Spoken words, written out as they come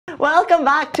Welcome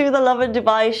back to the Lovin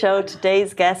Dubai show.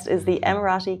 Today's guest is the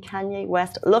Emirati Kanye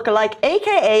West lookalike,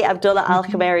 aka Abdullah Al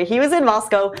Khamery. He was in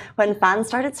Moscow when fans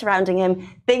started surrounding him,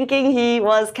 thinking he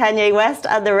was Kanye West,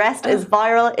 and the rest is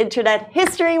viral internet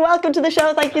history. Welcome to the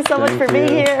show. Thank you so much for being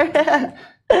here.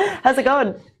 How's it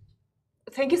going?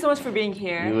 Thank you so much for being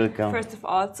here. You're welcome. First of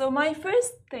all, so my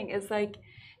first thing is like,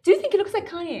 do you think he looks like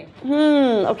Kanye?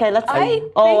 Okay, let's see.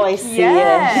 I see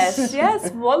yes, it.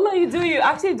 yes, wallah, you do. You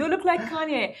actually do look like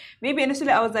Kanye. Maybe initially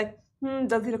I was like,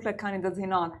 does he look like Kanye? Does he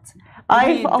not? I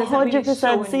Maybe it doesn't really 100%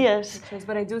 show in see it. pictures,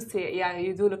 but I do see it. Yeah,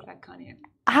 you do look like Kanye.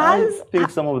 I think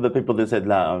some of the people they said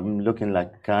like, I'm looking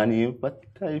like Kanye, but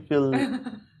I feel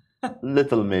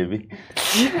little maybe.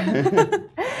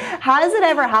 Has it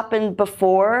ever happened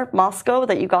before Moscow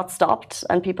that you got stopped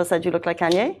and people said you look like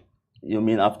Kanye? You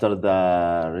mean after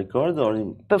the record or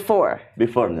Before?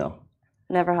 before? No,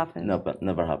 Never happened. no, but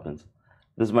never happens.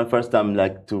 This is my first time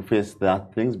like to face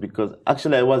that things because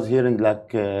actually I was hearing like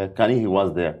Kanye, he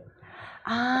was there.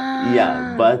 Ah.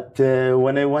 Yeah, but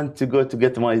when I went to go to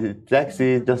get my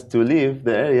taxi just to leave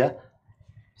the area,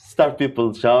 start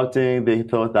people shouting. They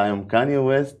thought I am Kanye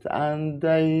West, and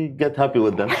I get happy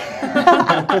with them.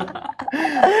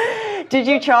 Did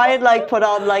you try and like put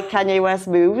on like Kanye West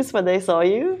moves when they saw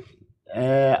you?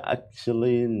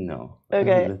 Actually, no.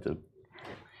 Okay. Little.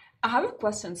 I have a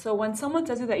question. So when someone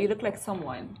tells you that you look like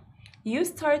someone, you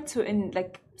start to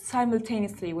like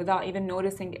simultaneously, without even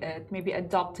noticing it, maybe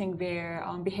adopting their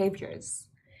behaviors.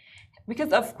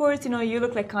 Because of course, you know, you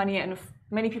look like Kanye, and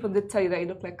many people did tell you that you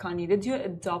look like Kanye. Did you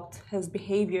adopt his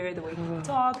behavior, the way he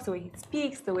talks, the way he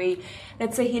speaks, the way,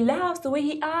 let's say, he laughs, the way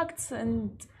he acts,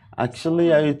 and?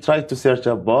 Actually, I tried to search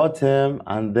about him,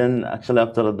 and then actually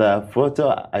after the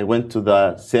photo, I went to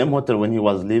the same hotel when he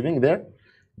was living there.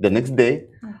 The next day,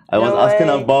 I was asking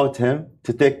about him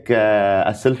to take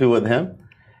a selfie with him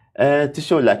to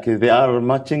show like they are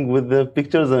matching with the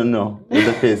pictures or no, with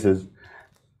the faces.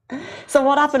 So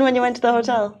what happened when you went to the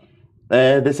hotel?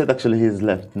 They said actually he's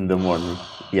left in the morning.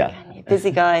 Yeah.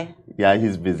 Busy guy. Yeah,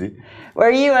 he's busy.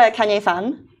 Were you a Kanye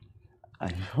fan?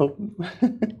 I hope.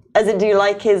 As in, do you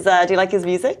like his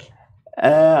music?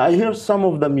 I hear some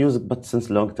of the music, but since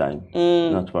long time,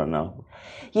 not for now.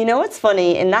 You know what's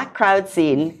funny? In that crowd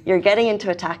scene, you're getting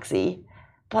into a taxi,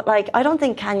 but like I don't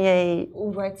think Kanye.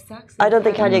 Rides taxis. I don't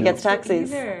think Kanye gets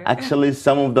taxis. Actually,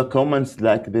 some of the comments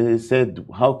like they said,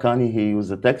 how Kanye he use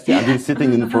a taxi and he's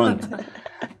sitting in front.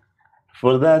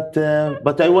 For that,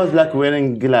 but I was like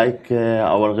wearing like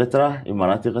our ghitra,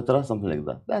 Emirati ghitra, something like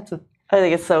that. That's it. I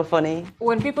think it's so funny.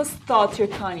 When people thought you're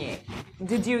Kanye,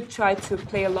 did you try to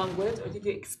play along with it, or did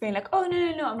you explain like, oh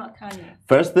no, I'm not Kanye?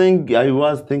 First thing I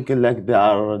was thinking like they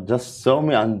are just saw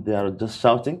me and they are just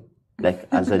shouting like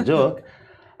as a joke.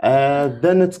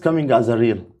 Then it's coming as a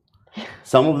real.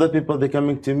 Some of the people they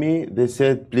coming to me, they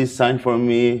said please sign for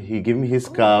me. He give me his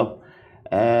cup.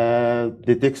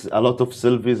 They take a lot of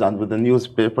selfies, and with the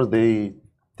newspaper they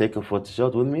take a photo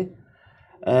shot with me.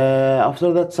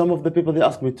 After that, some of the people they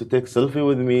asked me to take selfie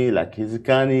with me, like he's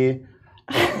Kanye.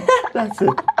 That's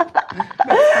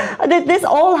it. This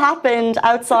all happened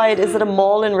outside. Is it a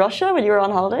mall in Russia when you were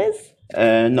on holidays?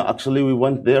 No, actually, we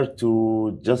went there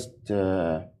to just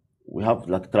we have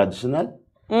like traditional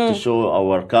to show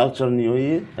our culture New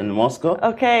Year in Moscow.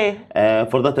 Okay.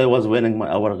 For that, I was wearing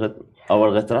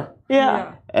our ghitra.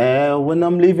 Yeah. When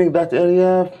I'm leaving that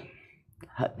area.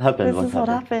 Happened. This is what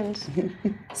happened.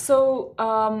 So,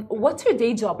 what's your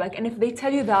day job like? And if they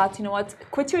tell you that, you know what,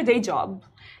 quit your day job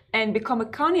and become a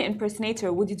Kanye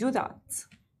impersonator, would you do that?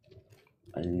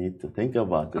 I need to think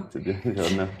about it today.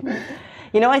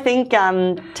 You know, I think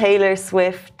Taylor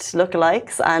Swift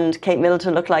lookalikes and Kate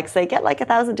Middleton lookalikes, they get like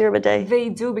 1,000 dirham a day. They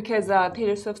do, because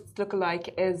Taylor Swift's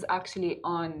lookalike is actually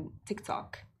on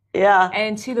TikTok. Yeah.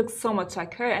 And she looks so much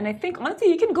like her. And I think, honestly,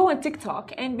 you can go on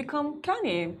TikTok and become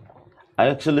Kanye.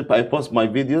 I post my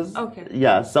videos. Okay.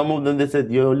 Yeah, some of them they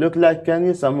said you look like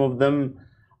Kanye. Some of them,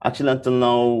 actually until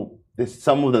now,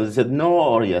 some of them they said no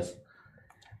or yes.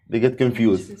 They get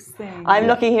confused. I'm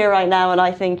looking here right now, and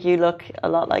I think you look a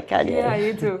lot like Kanye. Yeah,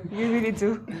 you do. You really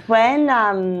do. When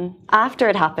after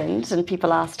it happened, and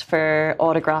people asked for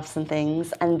autographs and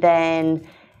things, and then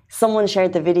someone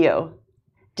shared the video,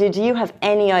 did you have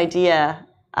any idea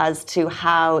as to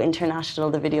how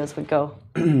international the videos would go?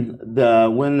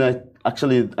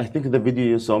 I think the video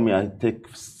you saw me, I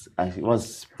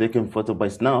was taking photo by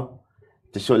Snap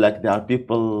to show like there are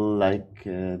people like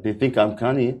they think I'm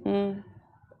Kanye.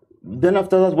 Then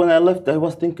after that, when I left, I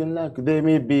was thinking like they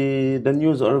maybe the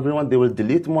news or everyone they will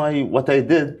delete what I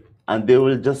did and they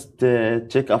will just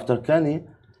check after Kanye.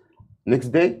 Next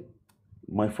day,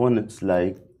 my phone it's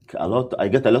like I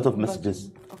get a lot of messages.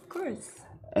 Of course. course.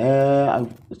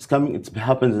 It's coming. It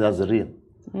happens as a reel.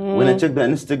 When I check the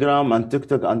Instagram and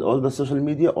TikTok and all the social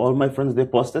media, all my friends they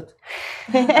post it,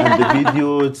 and the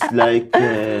video it's like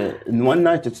in one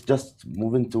night it's just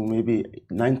moving to maybe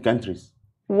 9 countries.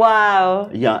 Wow.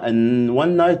 Yeah, and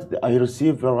one night I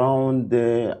received around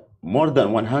more than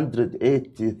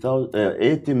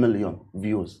 80 million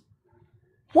views.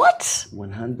 What?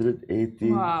 180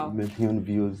 million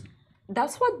views.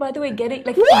 That's what, by the way, getting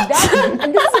like that,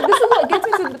 and this is what gets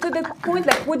me to the point.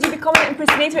 Like, would you become an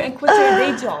impersonator and quit your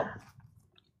day job?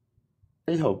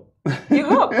 I hope. You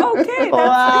hope? Okay.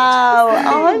 Wow,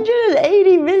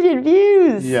 180 million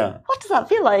views. Yeah. What does that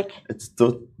feel like? It's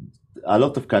a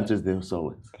lot of countries they saw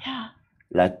it. Yeah.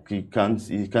 Like you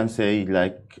can say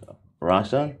like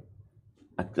Russia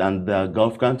and the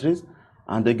Gulf countries,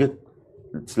 and they get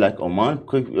it's like Oman.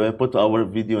 Quick, put our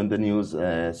video in the news.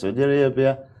 Saudi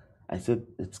Arabia. I said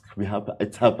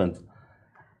it's happened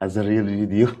as a real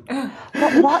video.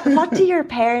 What do your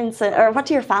parents or what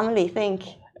do your family think?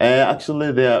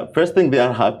 Actually, first thing they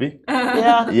are happy.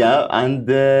 Yeah. Yeah, and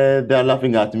they are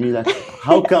laughing at me like,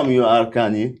 how come you are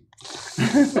Kanye?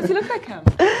 But you look like him.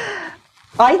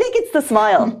 I think it's the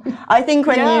smile. I think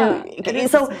when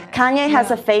Kanye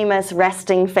has a famous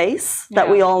resting face that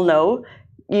we all know.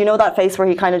 You know that face where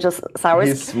he kind of just sours?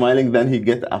 He's smiling, then he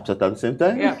gets upset at the same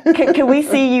time. Yeah. Can we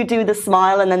see you do the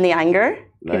smile and then the anger?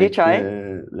 Can you try?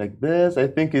 Like this. I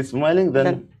think he's smiling,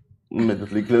 then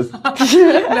immediately close.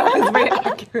 That was very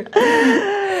accurate.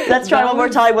 Let's try one more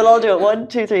time. We'll all do it. 1,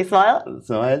 2, 3, smile.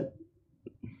 Smile.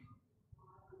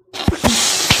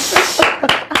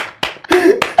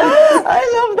 I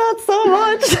love that so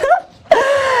much.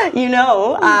 You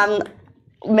know,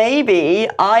 maybe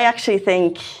I actually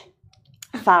think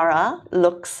Farah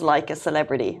looks like a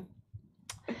celebrity.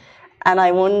 And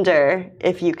I wonder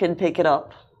if you can pick it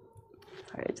up.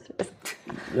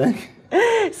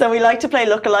 So we like to play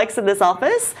lookalikes in this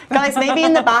office. Guys, maybe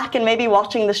in the back and maybe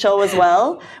watching the show as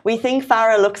well. We think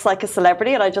Farah looks like a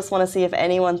celebrity, and I just want to see if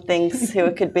anyone thinks who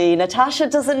it could be. Natasha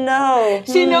doesn't know.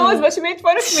 She knows, but she made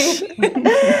fun of me.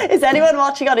 Is anyone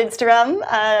watching on Instagram?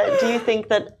 Do you think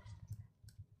that...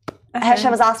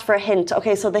 Hashem has asked for a hint.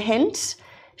 Okay, so the hint...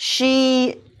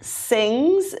 She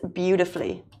sings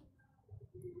beautifully.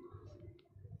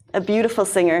 A beautiful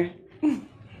singer.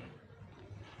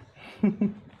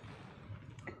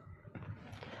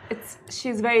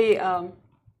 She's very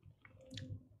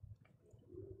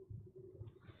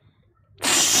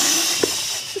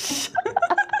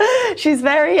She's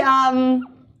very I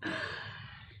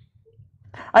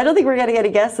don't think we're getting any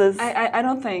guesses. I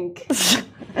don't think.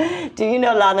 Do you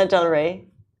know Lana Del Rey?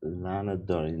 Lana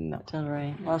Del Rey, no. Del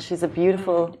Rey. Well, she's a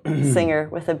beautiful singer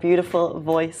with a beautiful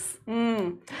voice.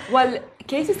 Well,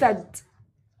 Casey said...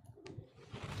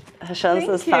 Hashan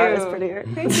says Farah is prettier.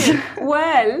 Thank you.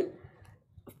 Well,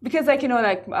 because like, you know,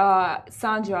 like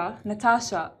Sandra,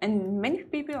 Natasha, and many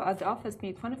people at the office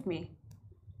made fun of me.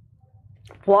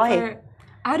 Why?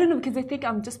 I don't know, because they think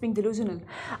I'm just being delusional.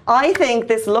 I think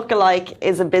this lookalike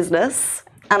is a business.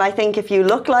 And I think if you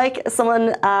look like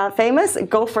someone famous,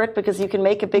 go for it because you can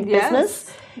make a big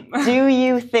business. Do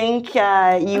you think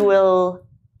you will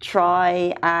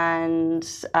try and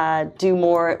do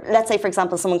more? Let's say, for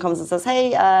example, someone comes and says, "Hey,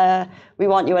 we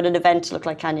want you at an event to look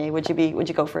like Kanye." Would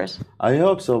you go for it? I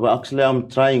hope so, but actually, I'm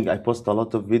trying. I post a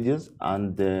lot of videos,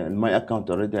 and in my account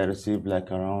already, I received like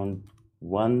around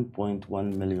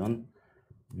 1.1 million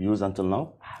views until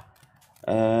now,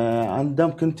 and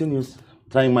I'm continuous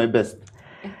trying my best.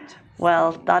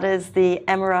 Well, that is the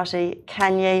Emirati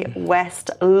Kanye West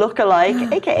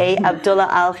lookalike, aka Abdullah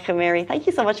Al Khamiri. Thank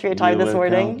you so much for your time this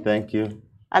morning. Thank you.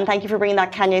 And thank you for bringing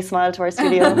that Kanye smile to our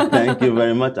studio. Thank you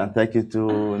very much, and thank you to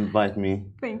invite me.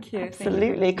 Thank you.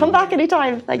 Absolutely. Come back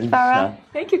anytime. Thank you, Farah.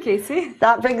 Thank you, Casey.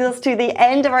 That brings us to the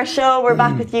end of our show. We're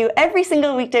back with you every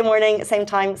single weekday morning, same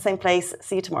time, same place.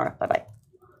 See you tomorrow. Bye-bye.